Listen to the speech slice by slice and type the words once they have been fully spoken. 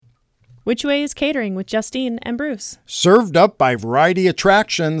Which Way is Catering with Justine and Bruce. Served up by Variety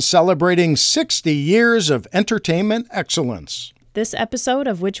Attractions, celebrating 60 years of entertainment excellence. This episode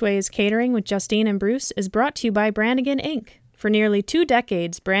of Which Way is Catering with Justine and Bruce is brought to you by Brannigan Inc. For nearly 2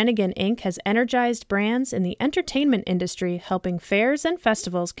 decades, Brannigan Inc. has energized brands in the entertainment industry, helping fairs and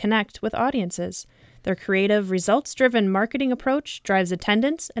festivals connect with audiences. Their creative, results-driven marketing approach drives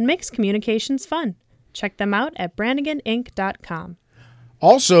attendance and makes communications fun. Check them out at branniganinc.com.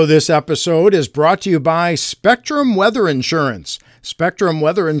 Also, this episode is brought to you by Spectrum Weather Insurance. Spectrum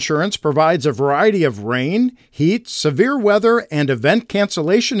Weather Insurance provides a variety of rain, heat, severe weather, and event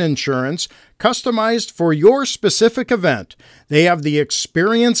cancellation insurance customized for your specific event. They have the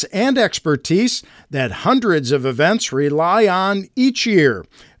experience and expertise that hundreds of events rely on each year.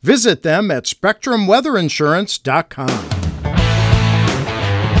 Visit them at spectrumweatherinsurance.com.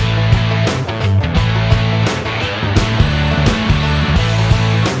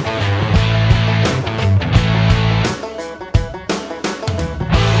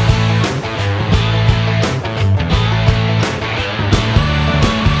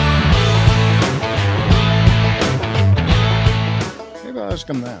 Ask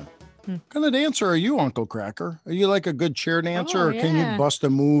him that. What kind of dancer are you, Uncle Cracker? Are you like a good chair dancer, or can you bust a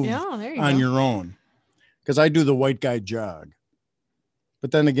move on your own? Because I do the white guy jog.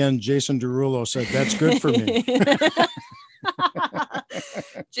 But then again, Jason Derulo said that's good for me.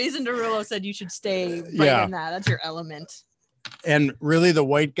 Jason Derulo said you should stay in that. That's your element. And really, the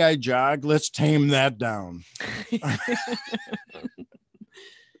white guy jog, let's tame that down. It's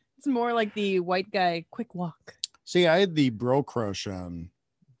more like the white guy quick walk. See, I had the bro crush on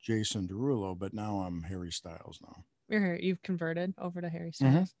Jason Derulo, but now I'm Harry Styles now. You've converted over to Harry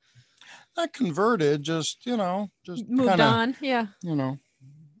Styles. Mm-hmm. Not converted, just moved kinda, on. Yeah.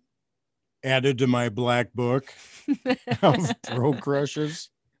 Added to my black book of bro crushes.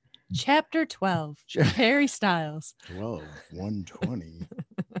 Chapter 12, Harry Styles. 120.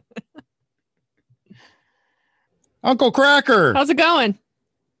 Uncle Cracker. How's it going?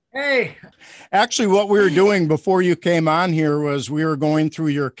 Hey, actually, what we were doing before you came on here was we were going through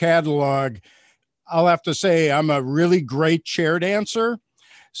your catalog. I'll have to say I'm a really great chair dancer.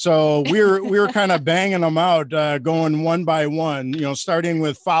 So we were kind of banging them out, going one by one, starting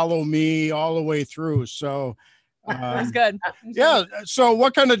with Follow Me all the way through. So that's good. Yeah. So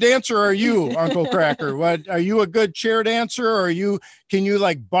what kind of dancer are you, Uncle Cracker? What are you, a good chair dancer, or can you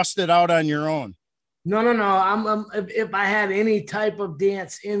like bust it out on your own? No. If I had any type of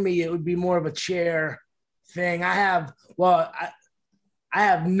dance in me, it would be more of a chair thing. I have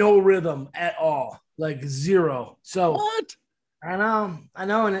no rhythm at all, like zero. So what? I know,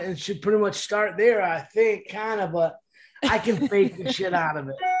 and it should pretty much start there, I think, kind of, but I can fake the shit out of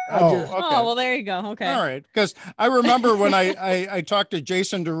it. Okay. Oh, well, there you go. Okay. All right. Because I remember when I talked to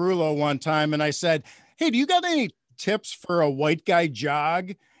Jason Derulo one time and I said, hey, do you got any tips for a white guy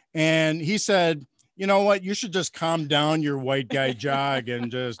jog? And he said, you know what? You should just calm down your white guy jog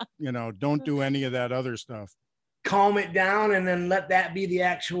and just, don't do any of that other stuff. Calm it down and then let that be the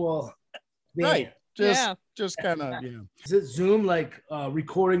actual thing. Right. Just kind of, Is it Zoom like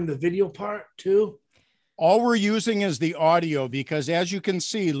recording the video part too? All we're using is the audio because as you can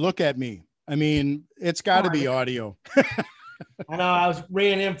see, look at me. I mean, it's got to be audio. I know I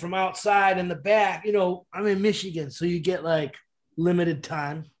ran in from outside in the back. I'm in Michigan, so you get like limited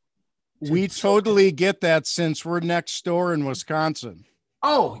time. We totally get that since we're next door in Wisconsin.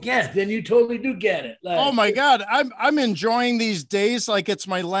 Oh, yes. Then you totally do get it. Oh, my God. I'm enjoying these days like it's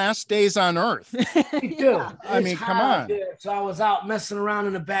my last days on Earth. Me too. I mean, come on. So I was out messing around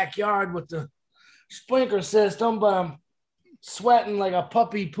in the backyard with the sprinkler system, but I'm sweating like a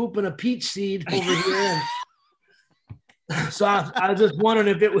puppy pooping a peach seed over here. So I was just wondering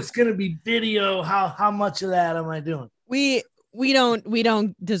if it was going to be video, how much of that am I doing? We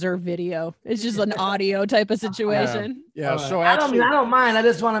don't deserve video. It's just an audio type of situation. Yeah. So I don't mind. I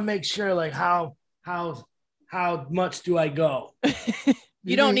just want to make sure like how much do I go?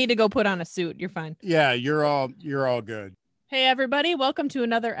 You don't need to go put on a suit. You're fine. Yeah, you're all good. Hey everybody, welcome to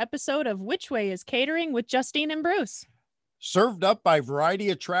another episode of Which Way is Catering with Justine and Bruce. Served up by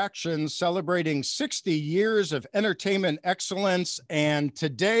Variety Attractions, celebrating 60 years of entertainment excellence. And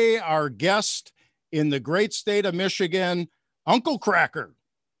today our guest in the great state of Michigan, Uncle Cracker.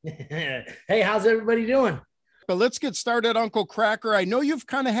 Hey, how's everybody doing? But let's get started, Uncle Cracker. I know you've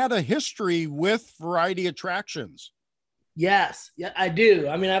kind of had a history with Variety Attractions. Yes, yeah, I do.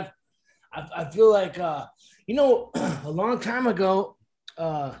 I mean, I feel like, a long time ago,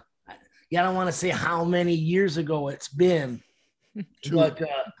 I don't want to say how many years ago it's been, But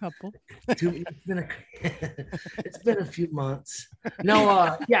A couple. it's been a few months.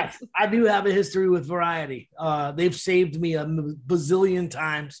 No, yes, I do have a history with Variety. They've saved me a bazillion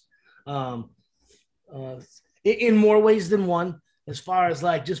times, in more ways than one. As far as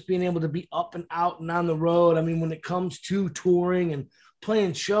like just being able to be up and out and on the road. I mean, when it comes to touring and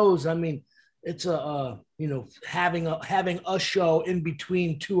playing shows, I mean, it's having a show in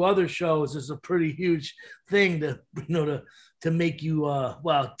between two other shows is a pretty huge thing to make you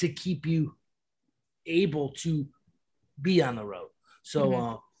to keep you able to be on the road.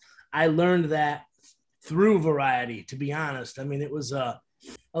 So I learned that through Variety, to be honest. I mean, it was a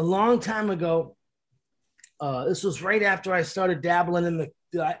long time ago. This was right after I started dabbling in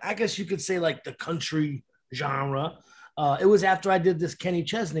I guess you could say like the country genre. It was after I did this Kenny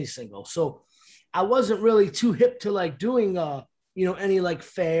Chesney single. So I wasn't really too hip to like doing, any like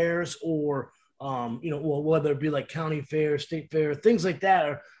fairs or, whether it be like county fair, state fair, things like that,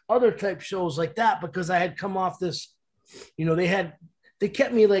 or other type shows like that, because I had come off this, they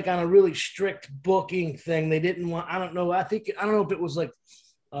kept me like on a really strict booking thing. They didn't want, I don't know if it was like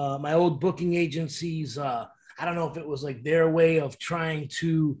my old booking agencies. I don't know if it was like their way of trying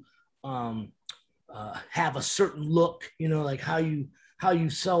to have a certain look, like how you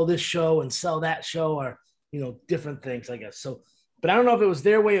sell this show and sell that show, or, different things, I guess. So, but I don't know if it was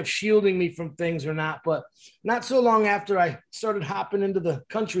their way of shielding me from things or not, but not so long after I started hopping into the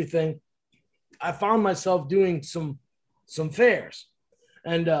country thing, I found myself doing some fairs.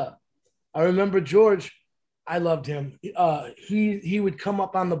 And I remember George, I loved him. He would come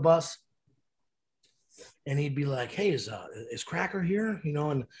up on the bus and he'd be like, "Hey, is Cracker here?"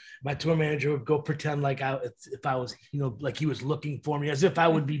 And my tour manager would go pretend like if I was, like he was looking for me, as if I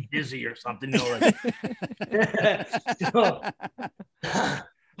would be busy or something. So,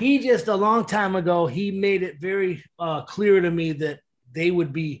 he just a long time ago, he made it very clear to me that they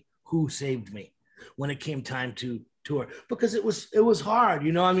would be who saved me when it came time to tour, because it was hard.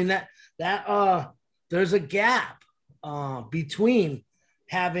 I mean, that there's a gap between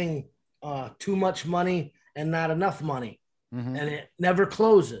having too much money and not enough money, and it never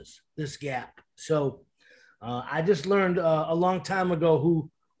closes, this gap. So I just learned a long time ago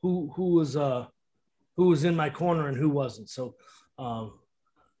who was in my corner and who wasn't. So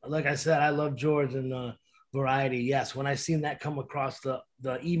like I said, I love George and Variety. Yes, when I seen that come across the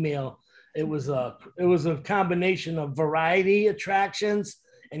email, it was a combination of variety attractions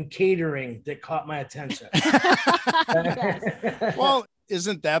and catering that caught my attention. Well,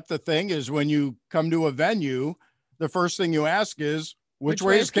 isn't that the thing, is when you come to a venue, the first thing you ask is, which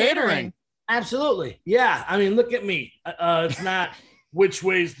way is catering? Absolutely. Yeah. I mean, look at me. It's not which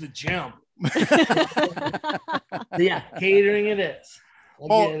way's the gym. Yeah, catering it is.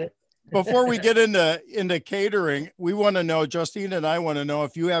 Well, before we get into catering, we want to know, Justine and I want to know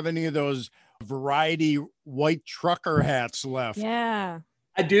if you have any of those Variety white trucker hats left. Yeah.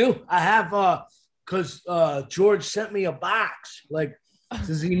 I do. I have, because George sent me a box, like,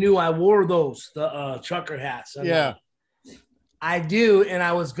 because he knew I wore the trucker hats. And, yeah. I do, and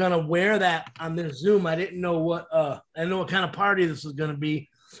I was gonna wear that on this Zoom. I didn't know what kind of party this was gonna be,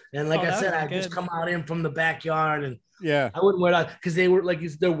 and like I said, I just come out in from the backyard, and I wouldn't wear that because they were like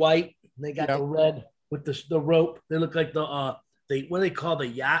they're white. And they got the red with the rope. They look like what do they call the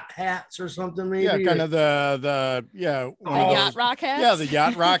yacht hats or something? Maybe kind of the yacht rock hats. Yeah, the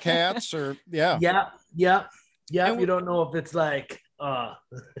yacht rock hats, or yeah. You don't know if it's like.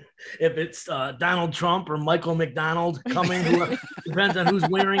 If it's Donald Trump or Michael McDonald coming, depends on who's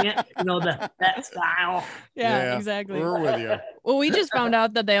wearing it, that style. Yeah, exactly. We're with you. Well, we just found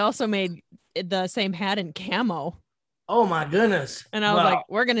out that they also made the same hat in camo. Oh my goodness. And I was like,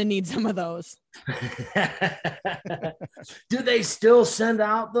 we're going to need some of those. Do they still send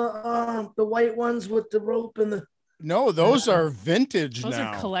out the white ones with the rope and the... No, those are vintage those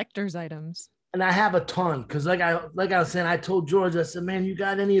now. Those are collector's items. And I have a ton, because like I was saying, I told George, I said, "Man, you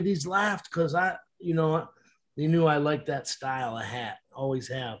got any of these left?" Because he knew I liked that style of hat, always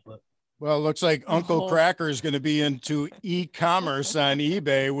have. But well, it looks like Uncle Cracker is going to be into e-commerce on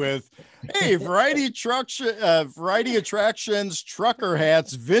eBay with, hey, variety attractions, trucker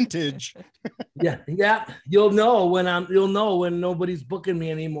hats, vintage. Yeah. You'll know when nobody's booking me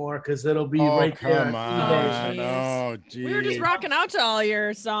anymore, because it'll be right there. Come on. Oh, geez. We were just rocking out to all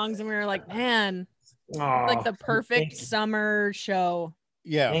your songs, and we were like, man, it's like the perfect summer show.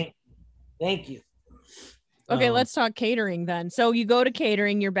 Yeah. Thank you. Okay, let's talk catering then. So you go to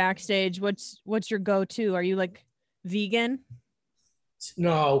catering, you're backstage. What's your go-to? Are you like vegan?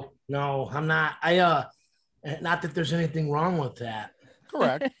 No, I'm not. Not that there's anything wrong with that.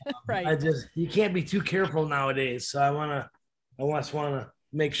 Correct. Right. You can't be too careful nowadays. So I want I just want to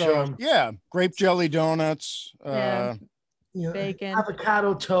make sure I'm, grape jelly donuts, bacon,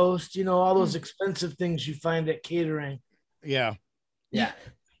 avocado toast, all those expensive things you find at catering. Yeah.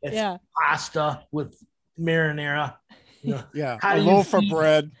 It's pasta with marinara. A loaf of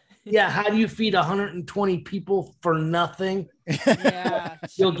bread. Yeah, how do you feed 120 people for nothing? Yeah,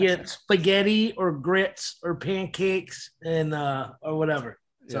 you'll get spaghetti or grits or pancakes and or whatever.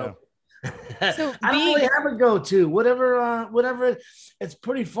 So I don't really have a go-to. Whatever. It's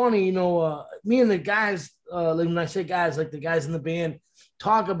pretty funny, me and the guys, like when I say guys, like the guys in the band,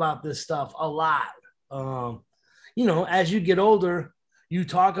 talk about this stuff a lot. As you get older, you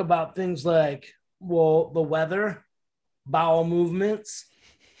talk about things like, well, the weather, bowel movements,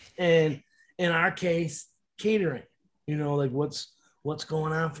 and in our case, catering. Like what's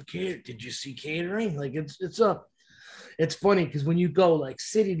going on for catering? Did you see catering? Like it's funny because when you go like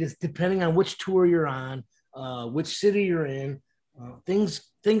city, just depending on which tour you're on, which city you're in, things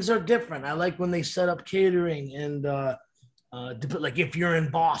are different. I like when they set up catering and like if you're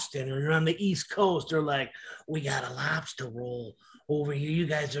in Boston or you're on the East Coast, they're like, we got a lobster roll over here. You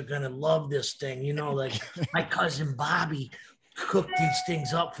guys are gonna love this thing. Like my cousin Bobby cooked these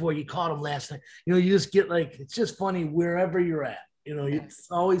things up for you. Caught them last night. You just get like, it's just funny wherever you're at.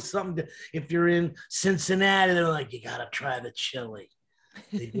 It's always something if you're in Cincinnati, they're like, you gotta try the chili.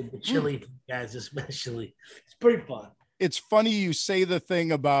 They did the chili guys especially. It's pretty fun. It's funny you say the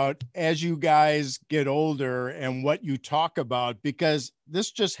thing about as you guys get older and what you talk about, because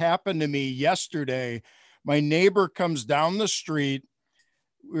this just happened to me yesterday. My neighbor comes down the street.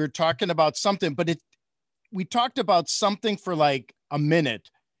 We were talking about something, but we talked about something for like a minute,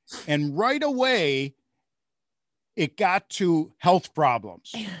 and right away it got to health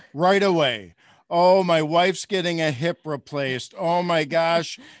problems right away. Oh, my wife's getting a hip replaced. Oh my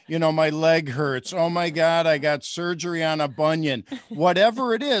gosh, my leg hurts. Oh my God, I got surgery on a bunion.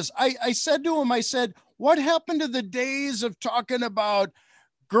 Whatever it is. I said to him, what happened to the days of talking about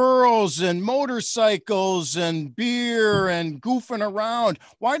girls and motorcycles and beer and goofing around?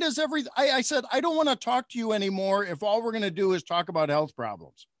 Why does I said, I don't want to talk to you anymore if all we're going to do is talk about health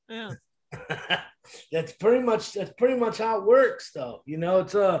problems. Yeah. That's pretty much how it works though.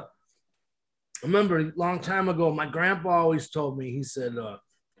 It's I remember a long time ago, my grandpa always told me, he said,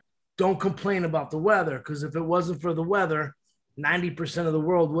 don't complain about the weather, because if it wasn't for the weather, 90% of the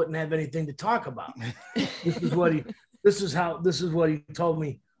world wouldn't have anything to talk about. This is what he told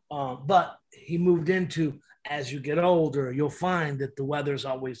me. But he moved into, as you get older, you'll find that the weather's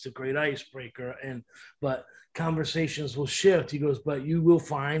always the great icebreaker, but conversations will shift. He goes, but you will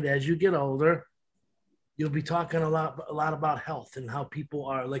find as you get older, you'll be talking a lot about health and how people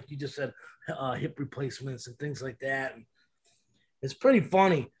are, like you just said, hip replacements and things like that. And it's pretty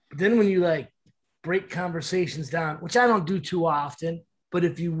funny. But then when you like break conversations down, which I don't do too often, but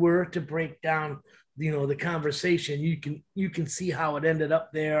if you were to break down, the conversation, you can see how it ended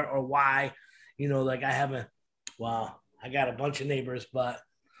up there or why, like I got a bunch of neighbors, but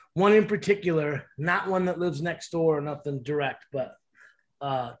one in particular, not one that lives next door or nothing direct, but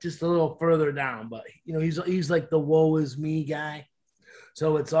just a little further down. But he's like the woe is me guy,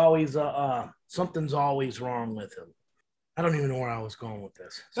 so it's always something's always wrong with him. I don't even know where I was going with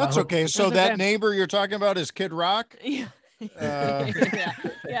this. That's okay. So that neighbor you're talking about is Kid Rock? Yeah.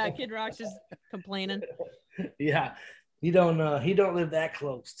 Kid Rock's just complaining. Yeah, he don't live that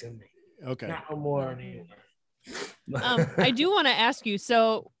close to me. Okay, not no more anymore. I do want to ask you,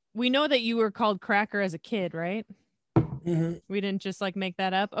 so we know that you were called Cracker as a kid, right? Mm-hmm. We didn't just like make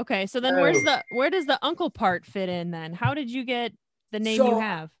that up. Okay, so then where does the uncle part fit in then? How did you get the name you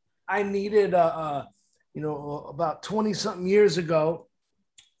have? I needed about 20 something years ago,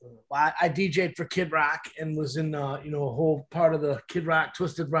 I DJ'd for Kid Rock and was in a whole part of the Kid Rock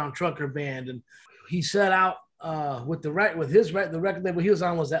Twisted Brown Trucker band, and he set out with the record label he was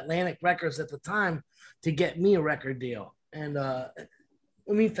on was Atlantic Records at the time to get me a record deal. And let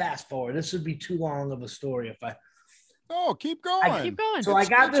me fast forward. This would be too long of a story if I. Oh, keep going. Keep going. So I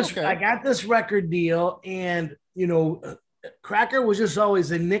got this record deal, and Cracker was just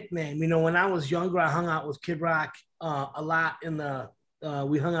always a nickname. When I was younger, I hung out with Kid Rock a lot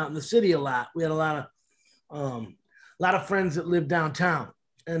we hung out in the city a lot. We had a lot of friends that lived downtown,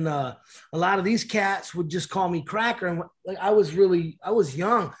 and a lot of these cats would just call me Cracker. And like I was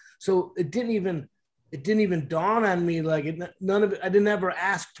young, so it didn't even dawn on me. Like I didn't ever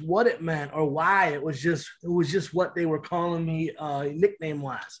ask what it meant or why. It was just what they were calling me nickname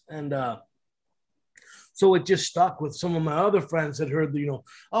wise, and so it just stuck with some of my other friends that heard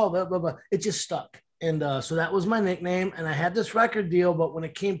blah, blah, blah. It just stuck. And so that was my nickname, and I had this record deal. But when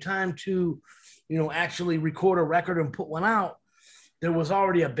it came time to, actually record a record and put one out, there was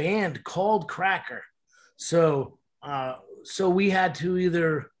already a band called Cracker. So so we had to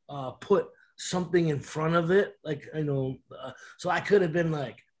either put something in front of it, like, so I could have been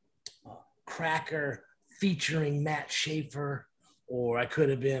like Cracker featuring Matt Schaefer, or it could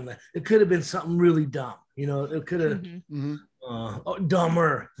have been something really dumb. It could have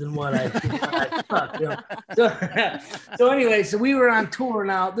dumber than what I thought. So anyway, so we were on tour.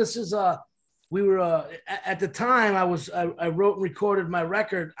 Now this is we were at the time I wrote and recorded my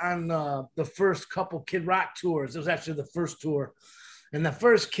record on the first couple Kid Rock tours. It was actually the first tour, and the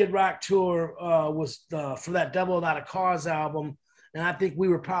first Kid Rock tour was for that Devil Without a Cause album, and I think we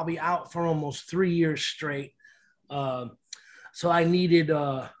were probably out for almost 3 years straight. So I needed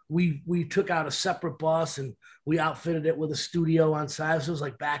we took out a separate bus and we outfitted it with a studio on site. So it was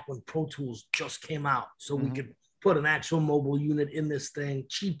like back when Pro Tools just came out, so we could put an actual mobile unit in this thing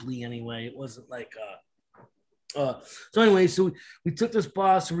cheaply anyway. It wasn't like so anyway, so we took this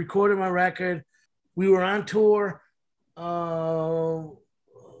bus and recorded my record. We were on tour. I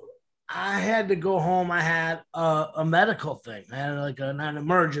had to go home. I had a medical thing. I had like not an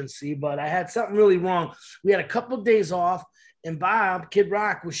emergency, but I had something really wrong. We had a couple of days off, and Bob, Kid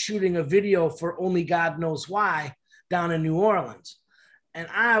Rock, was shooting a video for Only God Knows Why down in New Orleans. And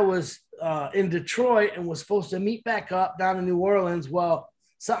I was in Detroit and was supposed to meet back up down in New Orleans. Well,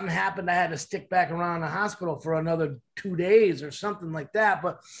 something happened. I had to stick back around the hospital for another 2 days or something like that.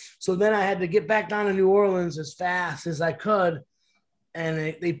 But so then I had to get back down to New Orleans as fast as I could. And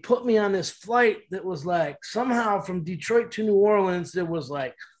they put me on this flight that was like, somehow from Detroit to New Orleans, there was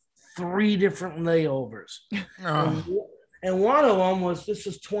like 3 different layovers. And one of them was, this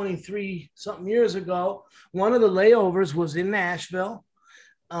was 23 something years ago. One of the layovers was in Nashville.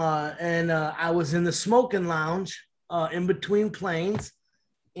 And I was in the smoking lounge in between planes.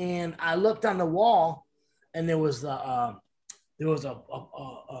 And I looked on the wall, and there was a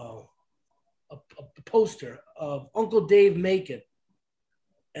poster of Uncle Dave Macon.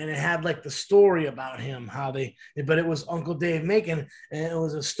 And it had like the story about him, but it was Uncle Dave Macon. And it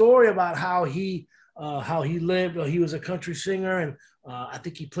was a story about how he lived. He was a country singer, and I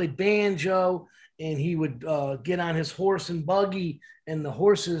think he played banjo, and he would get on his horse and buggy, and the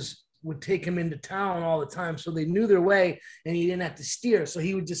horses would take him into town all the time. So they knew their way, and he didn't have to steer. So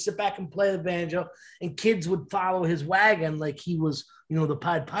he would just sit back and play the banjo, and kids would follow his wagon like he was, the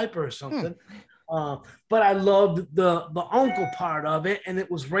Pied Piper or something. But I loved the uncle part of it. And it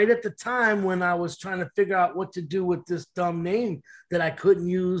was right at the time when I was trying to figure out what to do with this dumb name that I couldn't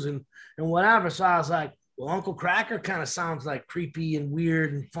use and whatever. So I was like, well, Uncle Cracker kind of sounds like creepy and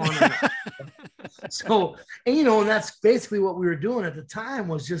weird and fun. So, and that's basically what we were doing at the time,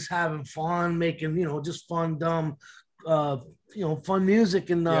 was just having fun, making, just fun, dumb, fun music.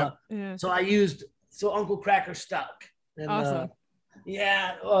 And so Uncle Cracker stuck. And, awesome.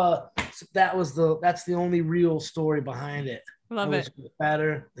 That's the only real story behind it. Love it.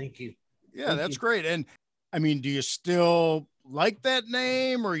 Better. Thank you. Yeah, that's great. And I mean, do you still like that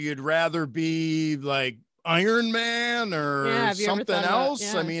name, or you'd rather be like Iron Man or something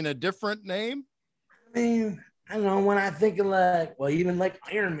else? I mean, a different name? I mean, I don't know. When I think of like, well, even like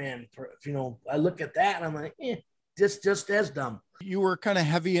Iron Man, I look at that and I'm like, just as dumb. You were kind of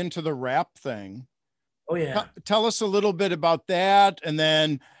heavy into the rap thing. Oh, yeah. Tell us a little bit about that, and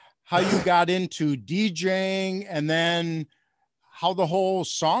then how you got into DJing, and then how the whole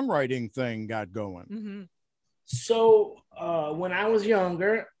songwriting thing got going. Mm-hmm. So when I was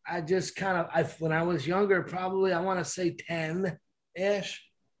younger, when I was younger, probably I want to say 10-ish,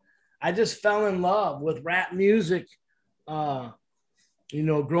 I just fell in love with rap music. Growing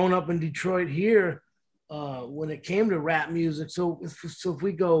up in Detroit here, when it came to rap music. So if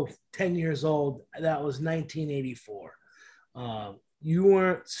we go 10 years old, that was 1984. You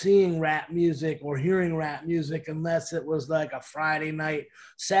weren't seeing rap music or hearing rap music unless it was like a Friday night,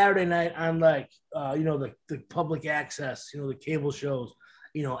 Saturday night on like, the public access, the cable shows,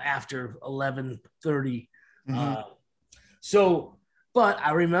 after 11:30. Mm-hmm. But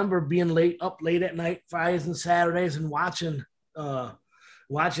I remember being up late at night, Fridays and Saturdays, and watching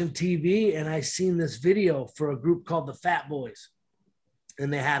TV, and I seen this video for a group called the Fat Boys,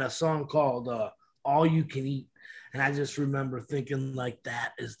 and they had a song called All You Can Eat. And I just remember thinking, like,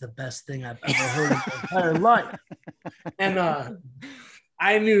 that is the best thing I've ever heard in my entire life. And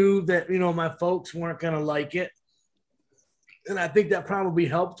I knew that, my folks weren't going to like it. And I think that probably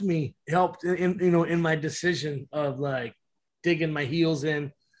helped in my decision of like digging my heels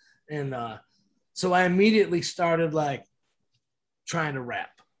in. And so I immediately started like trying to rap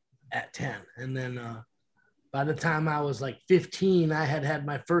at 10. And then by the time I was like 15, I had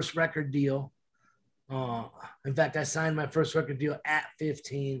my first record deal. In fact, I signed my first record deal at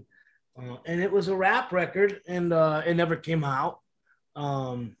 15, and it was a rap record, and it never came out.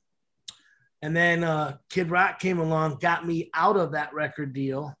 And then Kid Rock came along, got me out of that record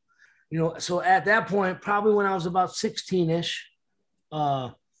deal. So at that point, probably when I was about 16-ish,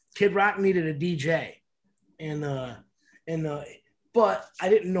 Kid Rock needed a DJ, but I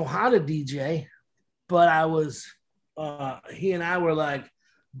didn't know how to DJ. But I was, he and I were like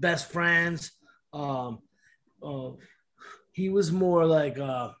best friends. He was more like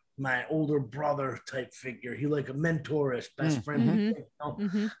my older brother type figure. He like a mentorish best friend.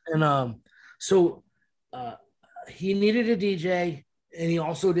 And so he needed a DJ, and he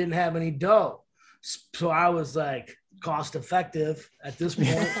also didn't have any dough. So I was like cost effective at this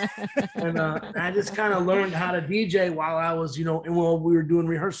point. And I just kind of learned how to DJ while I was, and while we were doing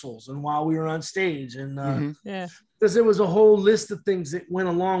rehearsals and while we were on stage. And because there was a whole list of things that went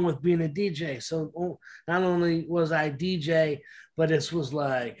along with being a DJ. So not only was I DJ, but this was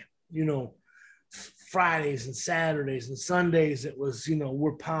like, Fridays and Saturdays and Sundays, it was,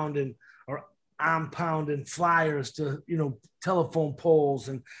 we're pounding, or I'm pounding flyers to, telephone poles,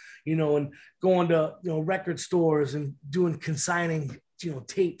 and, and going to, record stores and doing consigning,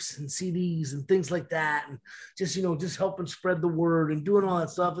 tapes and CDs and things like that. And just, just helping spread the word and doing all that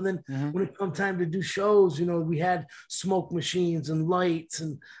stuff. And then when it come time to do shows, we had smoke machines and lights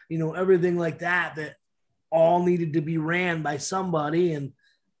and, everything like that, that all needed to be ran by somebody. And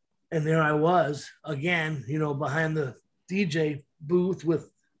there I was again, behind the DJ booth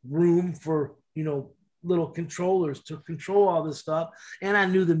with room for, little controllers to control all this stuff. And I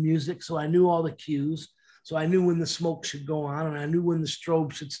knew the music, so I knew all the cues. So I knew when the smoke should go on, and I knew when the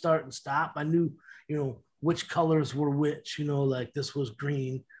strobe should start and stop. I knew, which colors were which, like this was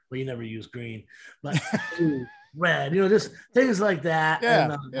green. Well, you never use green, but red, just things like that.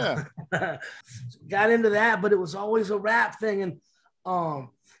 Yeah, and, got into that, but it was always a rap thing. And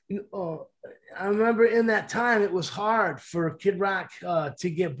I remember in that time, it was hard for Kid Rock to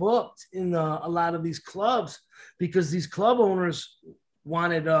get booked in a lot of these clubs, because these club owners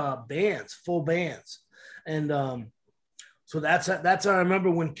wanted bands, full bands. And so that's how I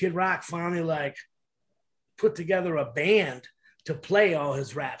remember when Kid Rock finally like put together a band to play all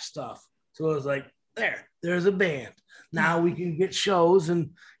his rap stuff. So it was like, there's a band. Now we can get shows,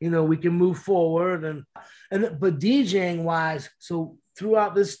 and we can move forward. But DJing wise, so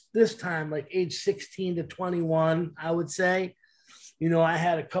throughout this time, like age 16 to 21, I would say, I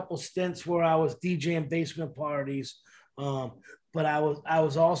had a couple stints where I was DJing basement parties. But I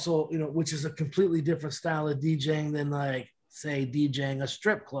was also, which is a completely different style of DJing than like, say, DJing a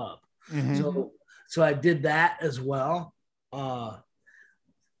strip club. So I did that as well.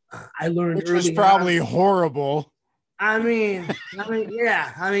 I learned, which was probably horrible. I mean,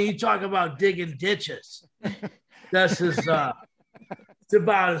 yeah. I mean, you talk about digging ditches. This is it's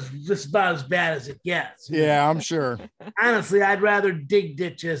about as bad as it gets. Yeah, I'm sure. Honestly, I'd rather dig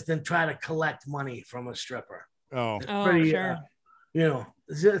ditches than try to collect money from a stripper. Sure.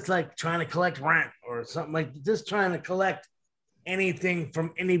 It's like trying to collect rent or something, like just trying to collect anything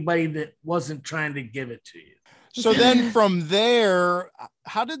from anybody that wasn't trying to give it to you. So then from there,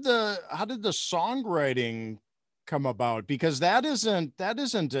 how did the songwriting come about? Because that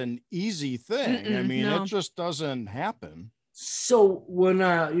isn't an easy thing. I mean, It just doesn't happen. So when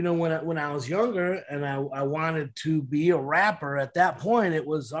I was younger and I wanted to be a rapper, at that point, it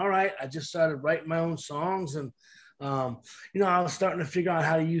was all right. I just started writing my own songs, and I was starting to figure out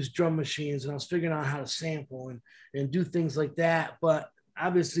how to use drum machines, and I was figuring out how to sample and do things like that. But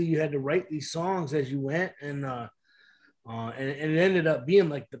obviously you had to write these songs as you went, and it ended up being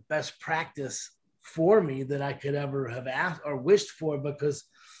like the best practice for me that I could ever have asked or wished for, because,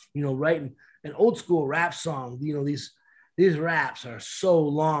 writing an old school rap song, these raps are so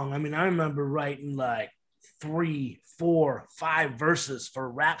long. I mean, I remember writing like 3, 4, 5 verses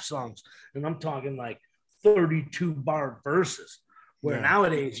for rap songs, and I'm talking like 32 bar verses, where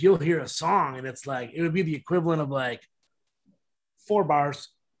nowadays you'll hear a song and it's like, it would be the equivalent of like 4 bars,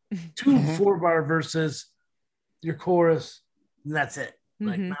 2 4-bar verses, your chorus, and that's it.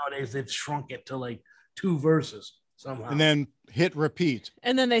 Like nowadays they've shrunk it to like 2 verses somehow. And then hit repeat.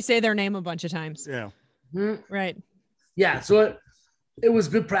 And then they say their name a bunch of times. Yeah. Right. Yeah. So it was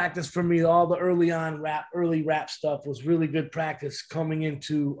good practice for me. All the early rap stuff was really good practice coming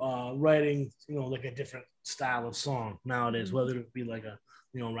into writing, like a different style of song nowadays, whether it be like a,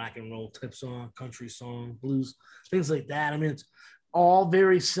 rock and roll type song, country song, blues, things like that. I mean, it's all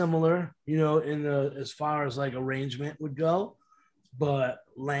very similar, in as far as like arrangement would go, but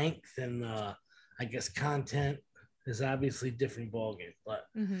length and I guess content is obviously different ballgame. But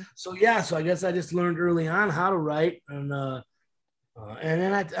so I guess I just learned early on how to write, and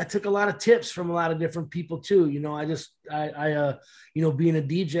then I took a lot of tips from a lot of different people too. You know, being a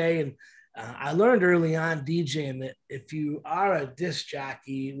DJ, and I learned early on DJing that if you are a disc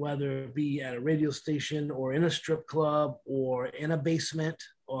jockey, whether it be at a radio station or in a strip club or in a basement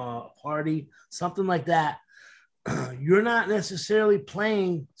or a party, something like that, you're not necessarily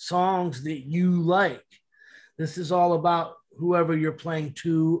playing songs that you like. This is all about whoever you're playing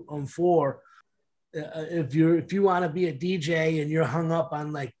to for. If you want to be a DJ and you're hung up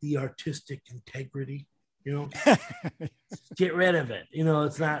on like the artistic integrity, you know, get rid of it. You know,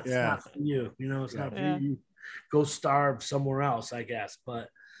 it's not for you. You know, it's not for you. Go starve somewhere else, I guess. But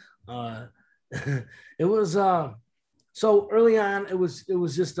it was so early on. It was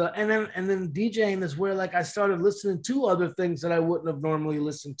just and then DJing is where like I started listening to other things that I wouldn't have normally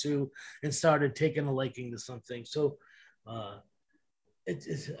listened to, and started taking a liking to something. So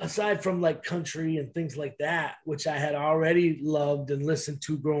it's aside from like country and things like that, which I had already loved and listened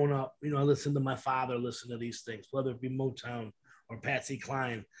to growing up. You know, I listened to my father listen to these things, whether it be Motown or Patsy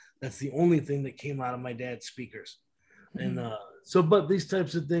Cline. That's the only thing that came out of my dad's speakers. And but these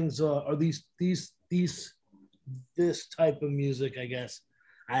types of things are this type of music, I guess,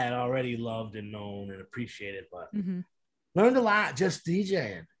 I had already loved and known and appreciated, but learned a lot just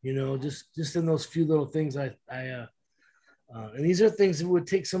DJing, you know, just in those few little things. And these are things that would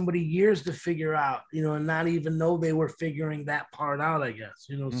take somebody years to figure out, you know, and not even know they were figuring that part out, I guess,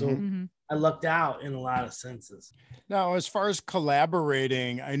 you know. So I lucked out in a lot of senses. Now, as far as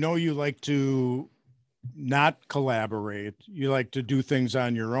collaborating, I know you like to not collaborate. You like to do things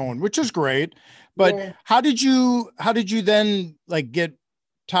on your own, which is great. But how did you then like get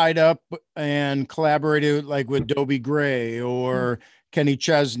tied up and collaborated like with Dobie Gray or Kenny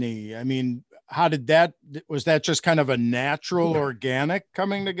Chesney? I mean, was that just kind of a natural, organic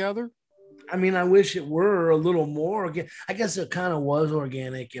coming together? I mean, I wish it were a little more. I guess it kind of was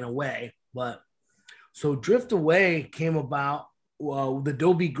organic in a way, but so Drift Away came about. The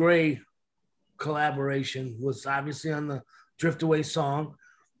Dobie Gray collaboration was obviously on the Drift Away song,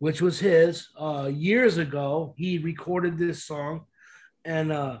 which was his. Years ago, he recorded this song,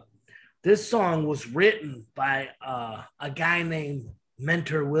 and this song was written by a guy named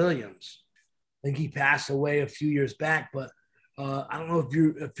Mentor Williams. I think he passed away a few years back, but I don't know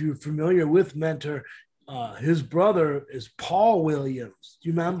if you're familiar with Mentor. His brother is Paul Williams. Do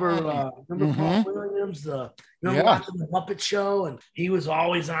you remember Paul Williams? Watching the Muppet Show, and he was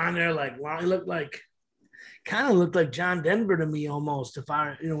always on there. Like, wow, he looked like John Denver to me almost. If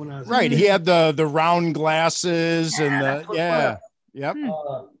I, when I was right, he had the round glasses and yep.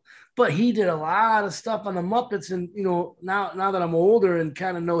 But he did a lot of stuff on the Muppets, and now that I'm older and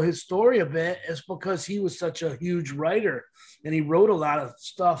kind of know his story a bit, it's because he was such a huge writer, and he wrote a lot of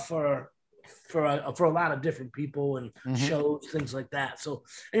stuff for a lot of different people and shows, things like that. So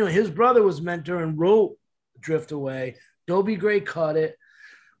anyway, his brother was Mentor and wrote Drift Away. Dobie Gray cut it.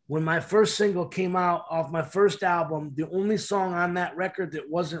 When my first single came out off my first album, the only song on that record that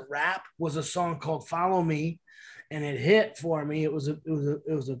wasn't rap was a song called Follow Me, and it hit for me. It was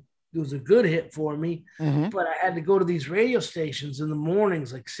a good hit for me, but I had to go to these radio stations in the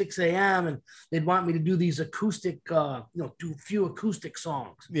mornings, like 6 a.m. and they'd want me to do these acoustic, do a few acoustic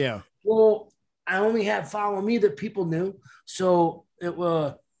songs. Yeah. Well, I only had Follow Me that people knew. So it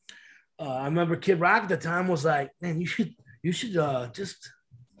was, I remember Kid Rock at the time was like, man, you should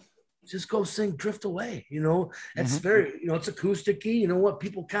just go sing Drift Away. It's very, it's acoustic-y. You know what?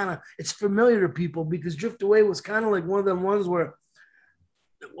 People it's familiar to people because Drift Away was kind of like one of them ones where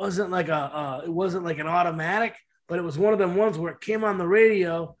it wasn't like an automatic, but it was one of them ones where it came on the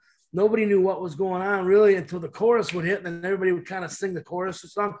radio. Nobody knew what was going on really until the chorus would hit, and then everybody would kind of sing the chorus or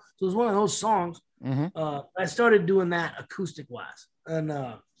something. So it was one of those songs. I started doing that acoustic wise. And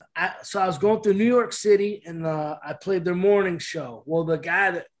I was going through New York City, and I played their morning show. Well, the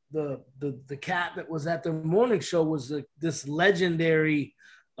guy that the cat that was at the morning show was this legendary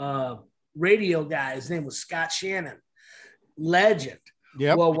radio guy. His name was Scott Shannon. Legend.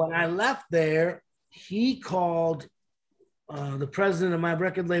 Yep. Well, when I left there, he called the president of my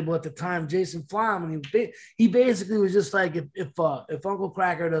record label at the time, Jason Flom, and he basically was just like, if Uncle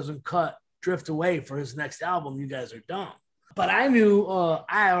Cracker doesn't cut Drift Away for his next album, you guys are dumb. But I knew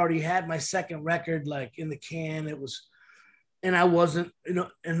I already had my second record like in the can. It was and I wasn't,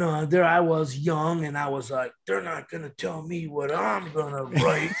 and there I was young, and I was like, they're not gonna tell me what I'm gonna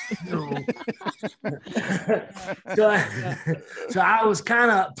write. So I was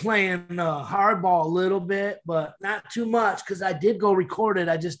kind of playing hardball a little bit, but not too much, because I did go record it.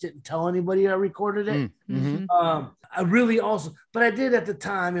 I just didn't tell anybody I recorded it. I really also, but I did at the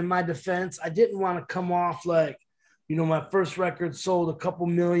time. In my defense, I didn't want to come off like, my first record sold a couple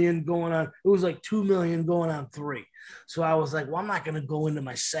million going on. It was like 2 million going on 3. So I was like, well, I'm not going to go into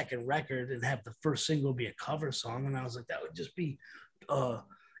my second record and have the first single be a cover song. And I was like, that would just be,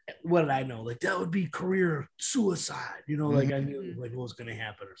 what did I know? Like, that would be career suicide, like I knew like what was going to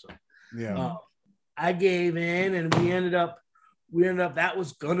happen or something. Yeah. I gave in, and we ended up, that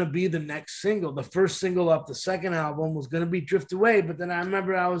was going to be the next single. The first single off the second album was going to be Drift Away. But then I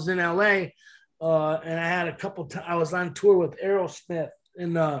remember I was in LA, and I had I was on tour with Aerosmith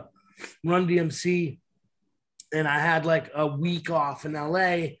and Run DMC, and I had like a week off in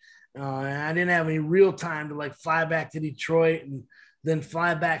LA, and I didn't have any real time to like fly back to Detroit and then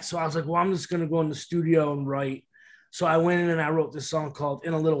fly back. So I was like, well, I'm just going to go in the studio and write. So I went in and I wrote this song called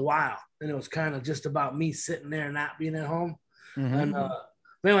In a Little While, and it was kind of just about me sitting there not being at home. And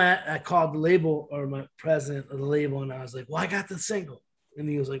anyway, I called the label, or my president of the label, and I was like, well, I got the single. And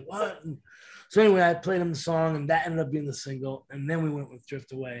he was like, what? And so anyway, I played him the song, and that ended up being the single. And then we went with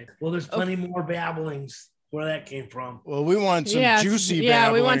Drift Away. Well, there's plenty more babblings where that came from. Well, we want some juicy babblings.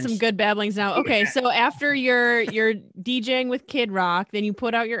 Yeah, we want some good babblings now. Okay, so after you're DJing with Kid Rock, then you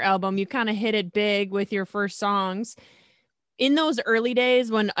put out your album. You kind of hit it big with your first songs. In those early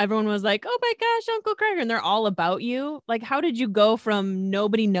days when everyone was like, oh my gosh, Uncle Cracker, and they're all about you, like, how did you go from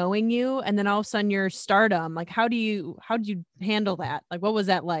nobody knowing you and then all of a sudden you're stardom? Like, how did you handle that? Like, what was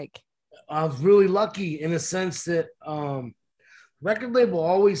that like? I was really lucky in a sense that record label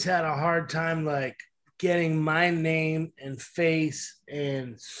always had a hard time like getting my name and face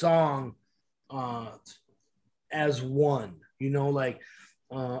and song as one,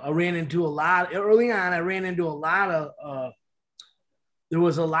 I ran into a lot early on. There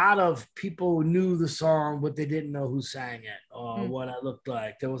was a lot of people who knew the song, but they didn't know who sang it or what I looked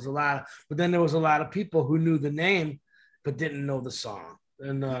like. But then there was a lot of people who knew the name, but didn't know the song.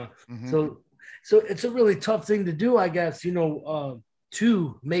 And so it's a really tough thing to do, I guess,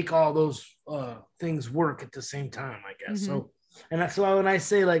 to make all those things work at the same time, I guess. So that's why when I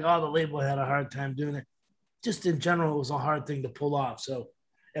say like, oh, the label had a hard time doing it, just in general, it was a hard thing to pull off. So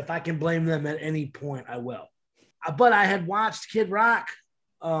if I can blame them at any point, I will. But I had watched Kid Rock,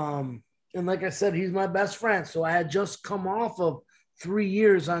 and like I said, he's my best friend. So I had just come off of 3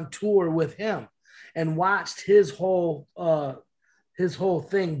 years on tour with him and watched his whole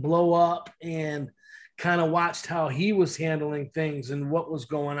thing blow up, and kind of watched how he was handling things and what was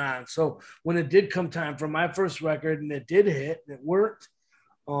going on. So when it did come time for my first record and it did hit and it worked,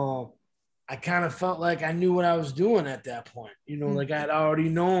 I kind of felt like I knew what I was doing at that point. Like I had already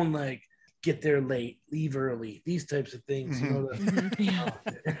known, like, get there late, leave early, these types of things.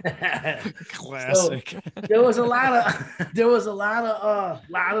 Classic. So there was a lot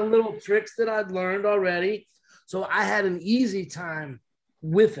of little tricks that I'd learned already. So I had an easy time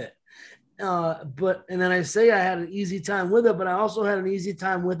with it. And then I say I had an easy time with it, but I also had an easy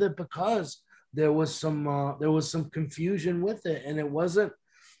time with it because there was some confusion with it, and it wasn't.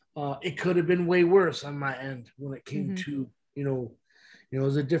 It could have been way worse on my end when it came to it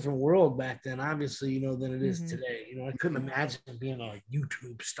was a different world back then, obviously, than it is today. I couldn't imagine being a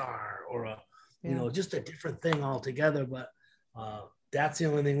YouTube star or just a different thing altogether. But that's the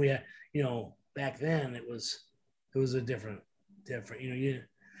only thing we had. Back then it was a different.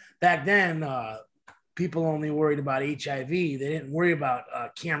 Back then, people only worried about HIV. They didn't worry about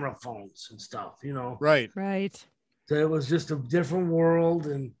camera phones and stuff, Right. So it was just a different world,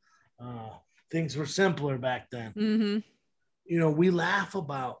 and things were simpler back then. We laugh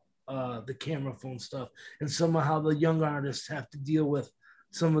about the camera phone stuff and some of how the young artists have to deal with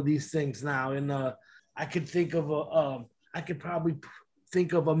some of these things now. And I could probably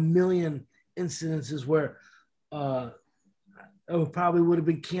think of a million incidences where it probably would have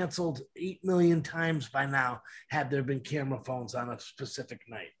been canceled 8 million times by now had there been camera phones on a specific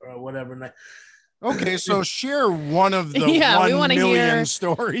night or whatever night. Okay, so share one of the 1 million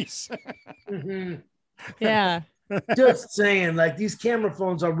stories. Yeah. Just saying, like, these camera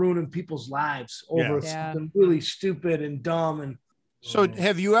phones are ruining people's lives over something really stupid and dumb. And so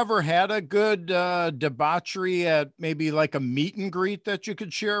have you ever had a good debauchery at maybe like a meet and greet that you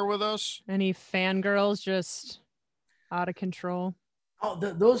could share with us? Any fangirls just out of control? Oh,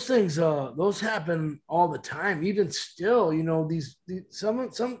 those things, those happen all the time. Even still, these some.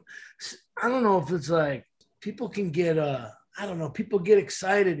 I don't know if it's like people can get I don't know, people get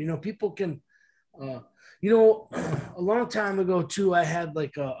excited. People can, a long time ago too, I had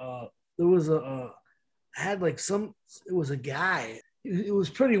like there was I had like it was a guy. It was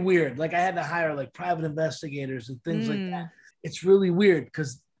pretty weird. Like I had to hire like private investigators and things like that. It's really weird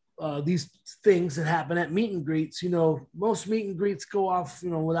because these things that happen at meet and greets, most meet and greets go off,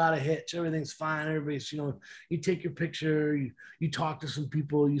 without a hitch. Everything's fine. Everybody's, you take your picture, you talk to some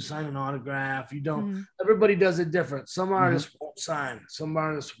people, you sign an autograph. You don't, everybody does it different. Some artists won't sign. Some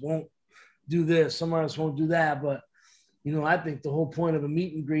artists won't do this. Some artists won't do that. But, I think the whole point of a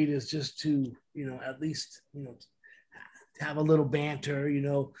meet and greet is just to, at least, have a little banter,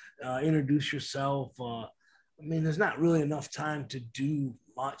 introduce yourself. There's not really enough time to do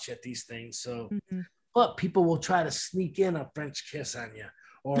much at these things. So, but people will try to sneak in a French kiss on you,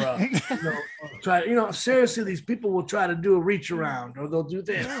 or seriously, these people will try to do a reach around, or they'll do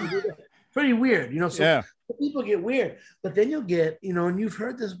this. Pretty weird, So people get weird, but then you'll get, and you've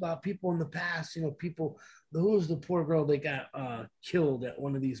heard this about people in the past. People. Who was the poor girl that got killed at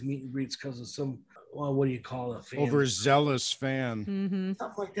one of these meet and greets because of some, what do you call it? Overzealous fan.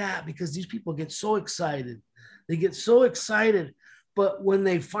 Stuff like that, because these people get so excited. They get so excited, but when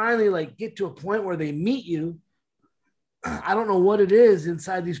they finally like get to a point where they meet you, I don't know what it is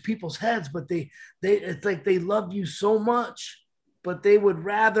inside these people's heads, but it's like they love you so much, but they would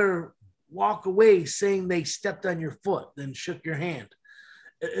rather walk away saying they stepped on your foot than shook your hand.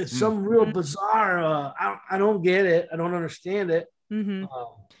 It's some real bizarre. I don't get it. I don't understand it.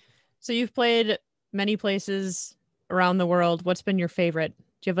 So you've played many places around the world. What's been your favorite?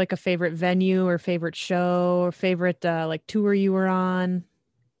 Do you have like a favorite venue or favorite show or favorite like tour you were on?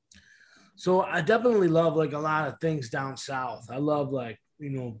 So I definitely love like a lot of things down south. I love like,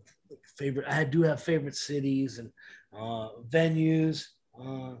 favorite. I do have favorite cities and venues.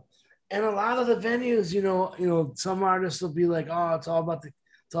 And a lot of the venues, some artists will be like, oh, it's all about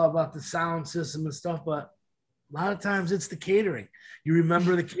the sound system and stuff, but a lot of times it's the catering. You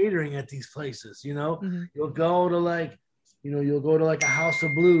remember the catering at these places, you'll go to like, you'll go to like a House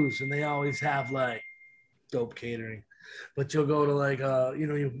of Blues and they always have like dope catering, but you'll go to like,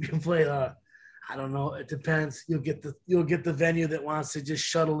 you play, I don't know. It depends. You'll get the venue that wants to just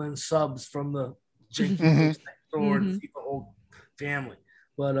shuttle in subs from the janky next door and feed the whole family.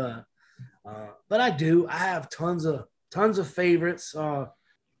 But I have tons of favorites.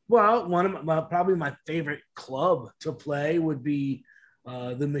 Well, one of probably my favorite club to play would be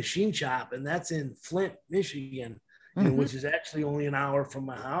the Machine Shop, and that's in Flint, Michigan, which is actually only an hour from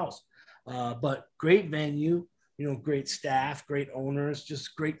my house. But great venue, great staff, great owners,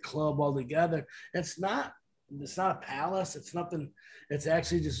 just great club altogether. It's not a palace. It's nothing. It's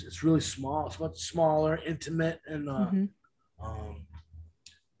actually it's really small. It's much smaller, intimate, and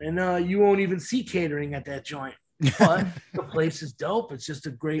you won't even see catering at that joint. But the place is dope. It's just a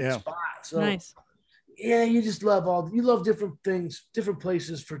great spot. So nice. Yeah, you just love different things, different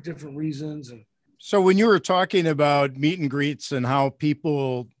places for different reasons. And so when you were talking about meet and greets and how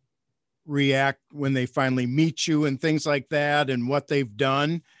people react when they finally meet you and things like that and what they've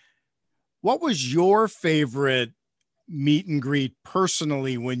done, what was your favorite meet and greet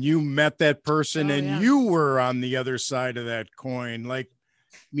personally when you met that person you were on the other side of that coin, like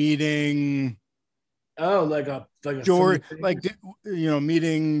meeting like a George,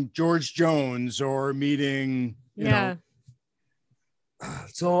 meeting George Jones or meeting,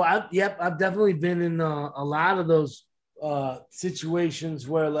 So I've definitely been in a lot of those situations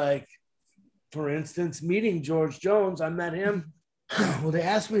where, like, for instance, meeting George Jones, I met him. Well, they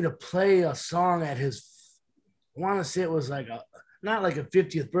asked me to play a song at his, I want to say it was like not like a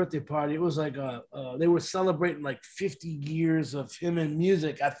 50th birthday party. It was like they were celebrating like 50 years of him in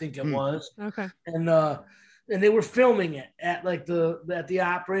music, I think it was. Okay. And they were filming it at like at the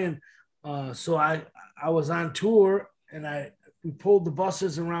Opry. And so I was on tour and we pulled the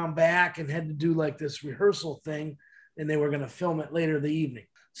buses around back and had to do like this rehearsal thing. And they were going to film it later the evening.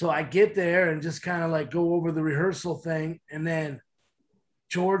 So I get there and just kind of like go over the rehearsal thing. And then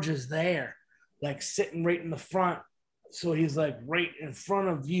George is there, like sitting right in the front. So he's like right in front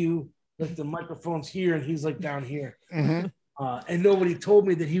of you, like the microphone's here and he's like down here. And nobody told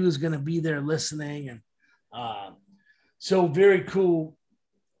me that he was going to be there listening. And so very cool,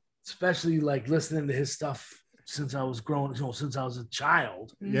 especially like listening to his stuff since I was growing, since I was a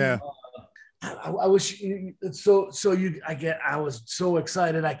child. Yeah. I wish I was so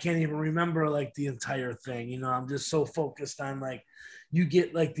excited. I can't even remember like the entire thing. I'm just so focused on like, you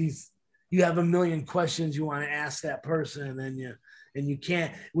get like these you have a million questions you want to ask that person, and you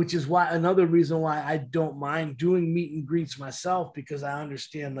can't, which is why another reason why I don't mind doing meet and greets myself, because I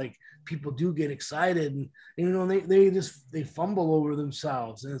understand like people do get excited and you know they fumble over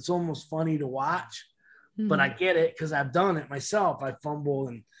themselves and it's almost funny to watch. But I get it because I've done it myself. I fumble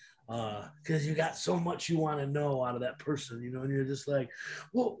and because you got so much you want to know out of that person, you know, and you're just like,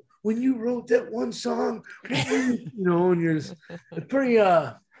 well, when you wrote that one song, you know, and you're just it's pretty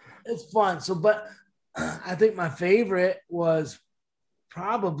it's fun. So, but I think my favorite was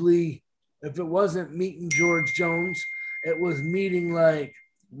probably, if it wasn't meeting George Jones, it was meeting like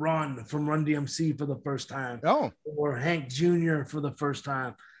Run from Run DMC for the first time. Oh, or Hank Jr. for the first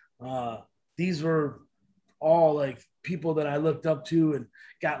time. These were all like people that I looked up to and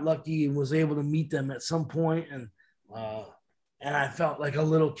got lucky and was able to meet them at some point. And I felt like a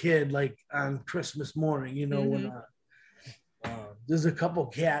little kid, like on Christmas morning, you know, when there's a couple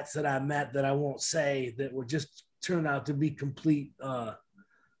cats that I met that I won't say that were just turned out to be complete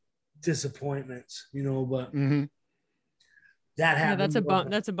disappointments, you know, but that happened. Yeah,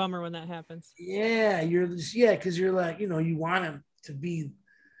 that's a bummer when that happens. Yeah, because you're like, you know, you want him to be,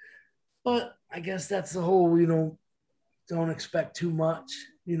 but I guess that's the whole, you know, don't expect too much,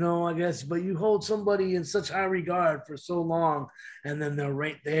 you know, I guess, but you hold somebody in such high regard for so long and then they're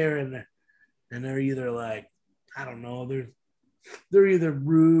right there and they're either like, I don't know, they're either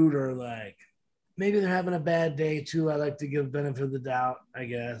rude or like, maybe they're having a bad day too. I like to give benefit of the doubt, I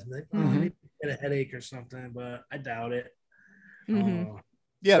guess. Like, maybe get a headache or something, but I doubt it.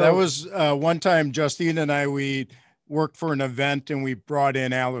 Yeah, that was one time Justine and I, we worked for an event and we brought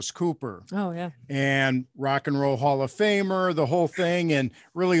in Alice Cooper. Oh, yeah. And Rock and Roll Hall of Famer, the whole thing, and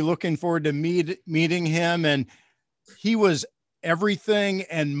really looking forward to meeting him. And he was everything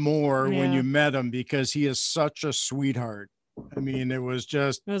and more when you met him because he is such a sweetheart. I mean, it was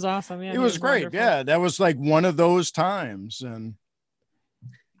awesome. Yeah, it was great. Wonderful. Yeah, that was like one of those times. And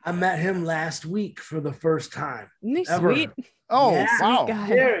I met him last week for the first time. Sweet. Oh, yeah, wow.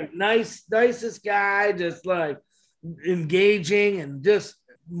 Very nicest guy, just like engaging and just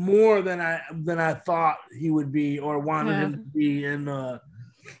more than I thought he would be or wanted him to be. And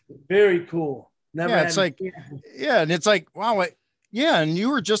very cool. And it's like, wow. And you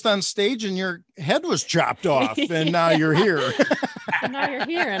were just on stage and your head was chopped off and now you're here. And now you're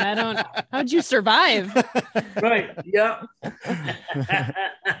here and how'd you survive? Right. Yep.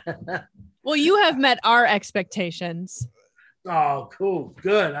 Well, you have met our expectations. Oh, cool.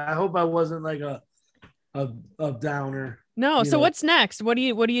 Good. I hope I wasn't like a downer. No. So what's next? What are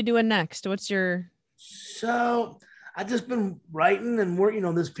you doing next? What's your... So I just been writing and work, you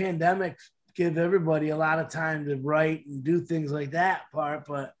know, this pandemic give everybody a lot of time to write and do things like that part.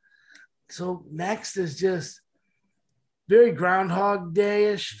 But so next is just very Groundhog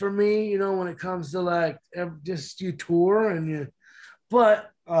Day-ish for me, you know, when it comes to like just you tour and you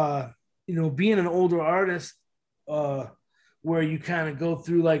know, being an older artist, where you kind of go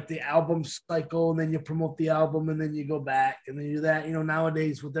through like the album cycle and then you promote the album and then you go back and then you do that, you know,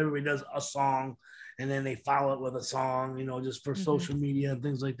 nowadays with everybody does a song and then they follow it with a song, you know, just for social media and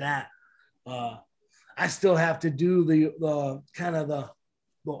things like that. I still have to do the kind of the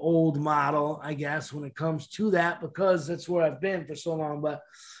old model, I guess, when it comes to that, because that's where I've been for so long, but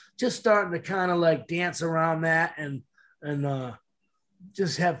just starting to kind of like dance around that and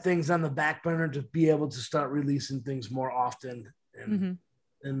just have things on the back burner to be able to start releasing things more often. And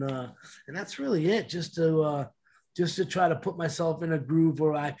that's really it. Just to try to put myself in a groove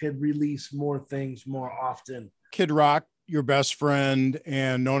where I could release more things more often. Kid Rock, your best friend,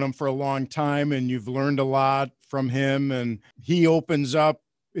 and known him for a long time, and you've learned a lot from him, and he opens up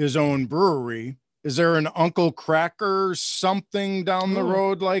his own brewery. Is there an Uncle Cracker something down the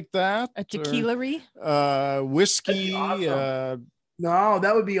road like that? A tequila-y? Whiskey? Awesome. No,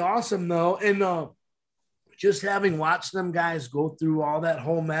 that would be awesome though. And just having watched them guys go through all that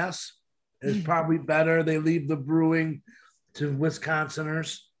whole mess is probably better. They leave the brewing to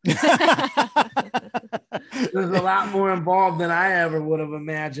Wisconsiners. There's a lot more involved than I ever would have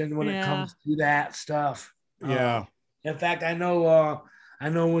imagined when it comes to that stuff. Yeah. In fact, I know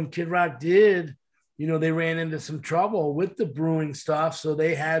when Kid Rock did, you know, they ran into some trouble with the brewing stuff, so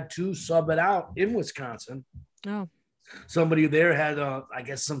they had to sub it out in Wisconsin. Oh. Somebody there had, I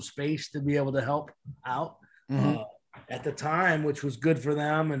guess, some space to be able to help out at the time, which was good for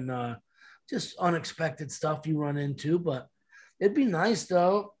them, and just unexpected stuff you run into. But it'd be nice,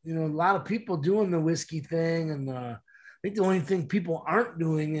 though. You know, a lot of people doing the whiskey thing, and I think the only thing people aren't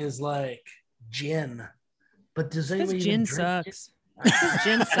doing is like gin. But does anybody? Gin sucks.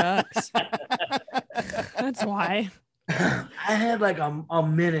 Gin sucks. That's why. I had like a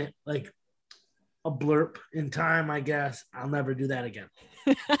minute, like a blurb in time, I guess. I'll never do that again.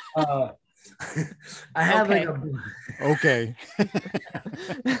 I have Okay. Okay.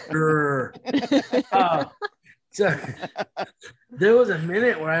 So there was a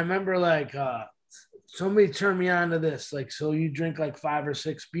minute where I remember like somebody turned me on to this. Like, so you drink like 5 or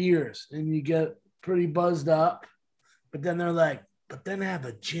 6 beers and you get pretty buzzed up, but then they're like, but then have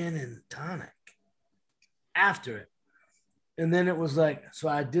a gin and tonic after it. And then it was like, so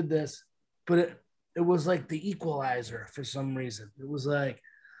I did this, but it was like the equalizer for some reason. It was like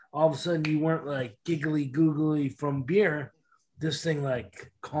all of a sudden you weren't like giggly googly from beer. This thing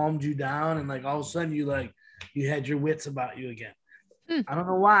like calmed you down, and like all of a sudden you had your wits about you again. I don't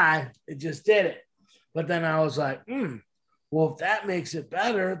know why, it just did it. But then I was like, well, if that makes it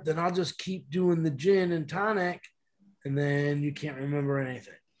better, then I'll just keep doing the gin and tonic, and then you can't remember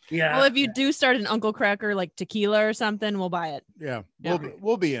anything. Yeah. Well, if you do start an Uncle Cracker like tequila or something, we'll buy it. Yeah. Yeah.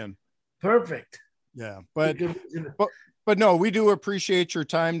 We'll be in. Perfect. Yeah. But no, we do appreciate your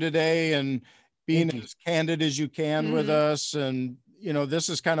time today and being as candid as you can with us. And, you know, this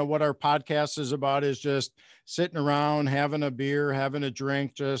is kind of what our podcast is about, is just sitting around, having a beer, having a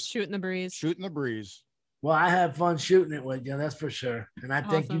drink, just Shooting the breeze. Well, I had fun shooting it with you, that's for sure. And I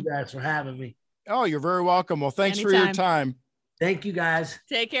thank you Awesome. guys for having me. Oh, you're very welcome. Well, thanks for your Anytime. time. Thank you guys.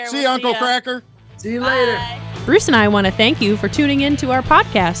 Take care. See you, Uncle Cracker. See you later. Bye. Bruce and I want to thank you for tuning in to our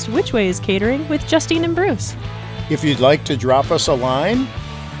podcast, Which Way is Catering, with Justine and Bruce. If you'd like to drop us a line,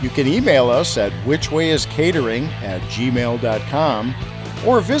 you can email us at whichwayiscatering@gmail.com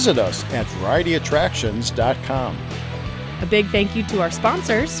or visit us at varietyattractions.com. A big thank you to our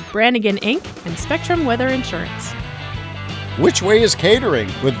sponsors, Brannigan Inc. and Spectrum Weather Insurance. Which Way is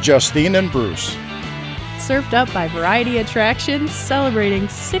Catering with Justine and Bruce. Served up by Variety Attractions, celebrating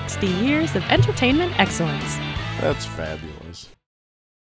 60 years of entertainment excellence. That's fabulous.